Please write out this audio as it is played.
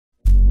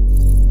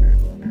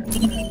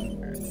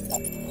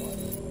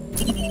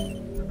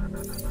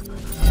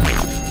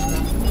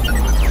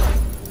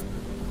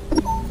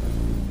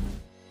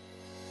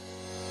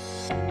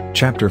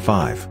Chapter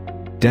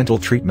 5. Dental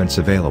treatments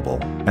available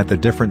at the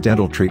different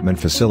dental treatment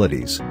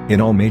facilities in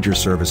all major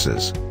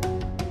services.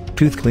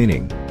 Tooth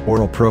cleaning,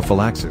 oral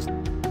prophylaxis.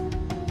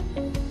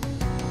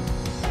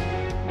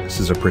 This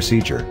is a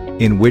procedure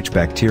in which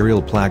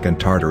bacterial plaque and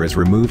tartar is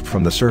removed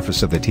from the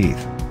surface of the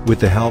teeth with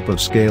the help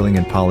of scaling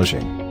and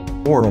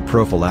polishing. Oral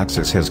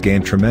prophylaxis has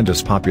gained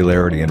tremendous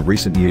popularity in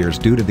recent years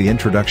due to the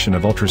introduction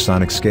of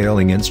ultrasonic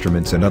scaling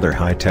instruments and other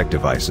high-tech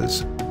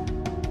devices.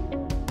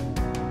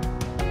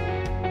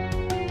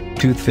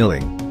 Tooth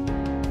filling.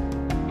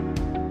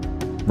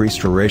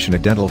 Restoration. A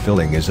dental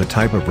filling is a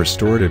type of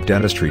restorative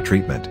dentistry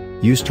treatment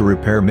used to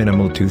repair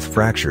minimal tooth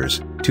fractures,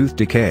 tooth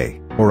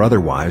decay, or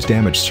otherwise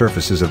damaged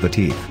surfaces of the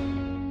teeth.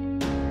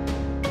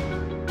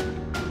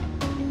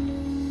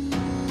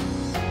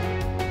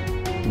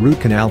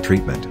 Root canal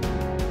treatment.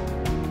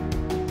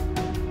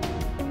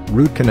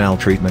 Root canal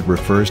treatment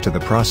refers to the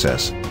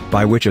process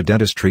by which a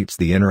dentist treats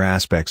the inner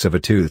aspects of a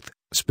tooth,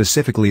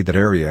 specifically that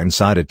area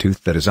inside a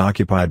tooth that is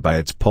occupied by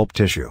its pulp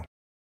tissue.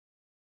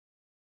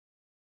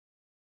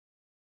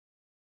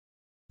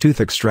 Tooth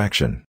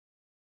extraction.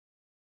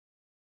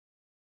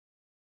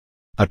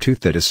 A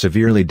tooth that is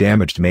severely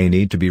damaged may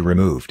need to be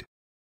removed.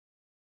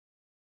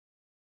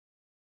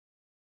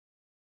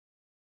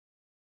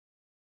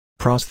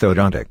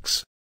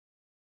 PROSTHODONTICS.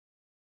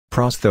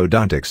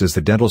 Prosthodontics is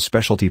the dental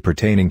specialty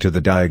pertaining to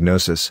the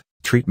diagnosis,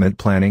 treatment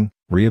planning,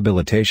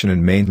 rehabilitation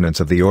and maintenance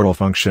of the oral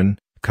function,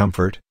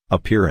 comfort,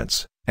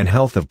 appearance, and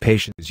health of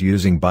patients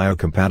using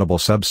biocompatible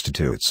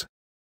substitutes.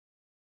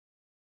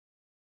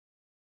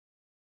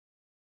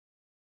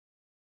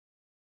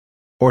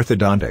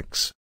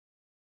 Orthodontics.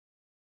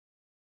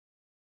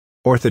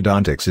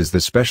 Orthodontics is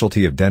the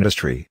specialty of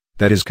dentistry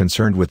that is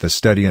concerned with the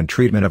study and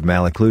treatment of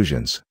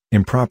malocclusions,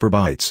 improper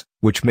bites,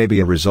 which may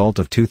be a result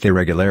of tooth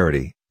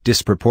irregularity,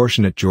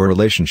 disproportionate jaw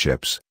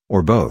relationships,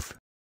 or both.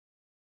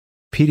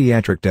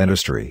 Pediatric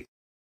dentistry.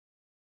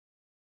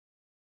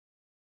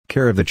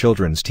 Care of the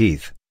children's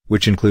teeth,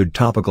 which include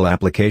topical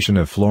application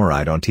of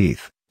fluoride on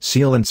teeth,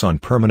 sealants on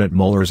permanent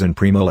molars and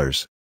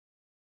premolars.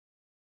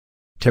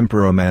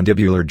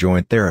 Temporomandibular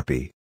joint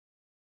therapy.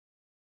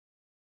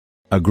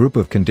 A group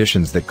of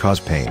conditions that cause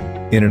pain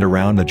in and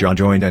around the jaw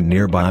joint and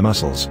nearby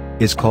muscles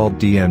is called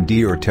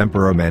TMD or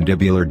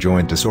temporomandibular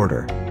joint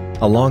disorder.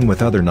 Along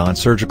with other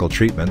non-surgical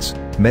treatments,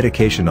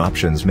 medication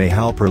options may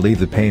help relieve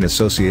the pain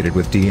associated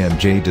with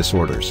TMJ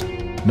disorders.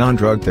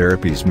 Non-drug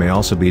therapies may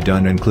also be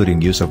done,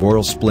 including use of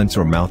oral splints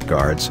or mouth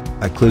guards,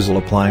 occlusal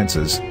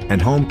appliances,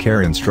 and home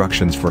care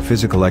instructions for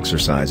physical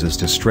exercises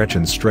to stretch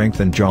and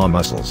strengthen jaw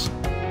muscles.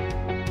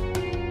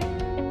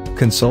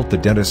 Consult the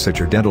dentist at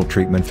your dental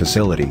treatment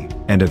facility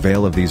and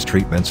avail of these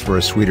treatments for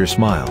a sweeter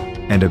smile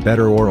and a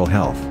better oral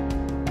health.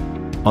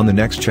 On the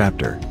next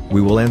chapter, we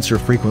will answer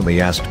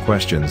frequently asked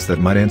questions that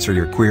might answer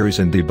your queries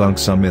and debunk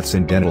some myths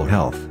in dental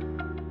health.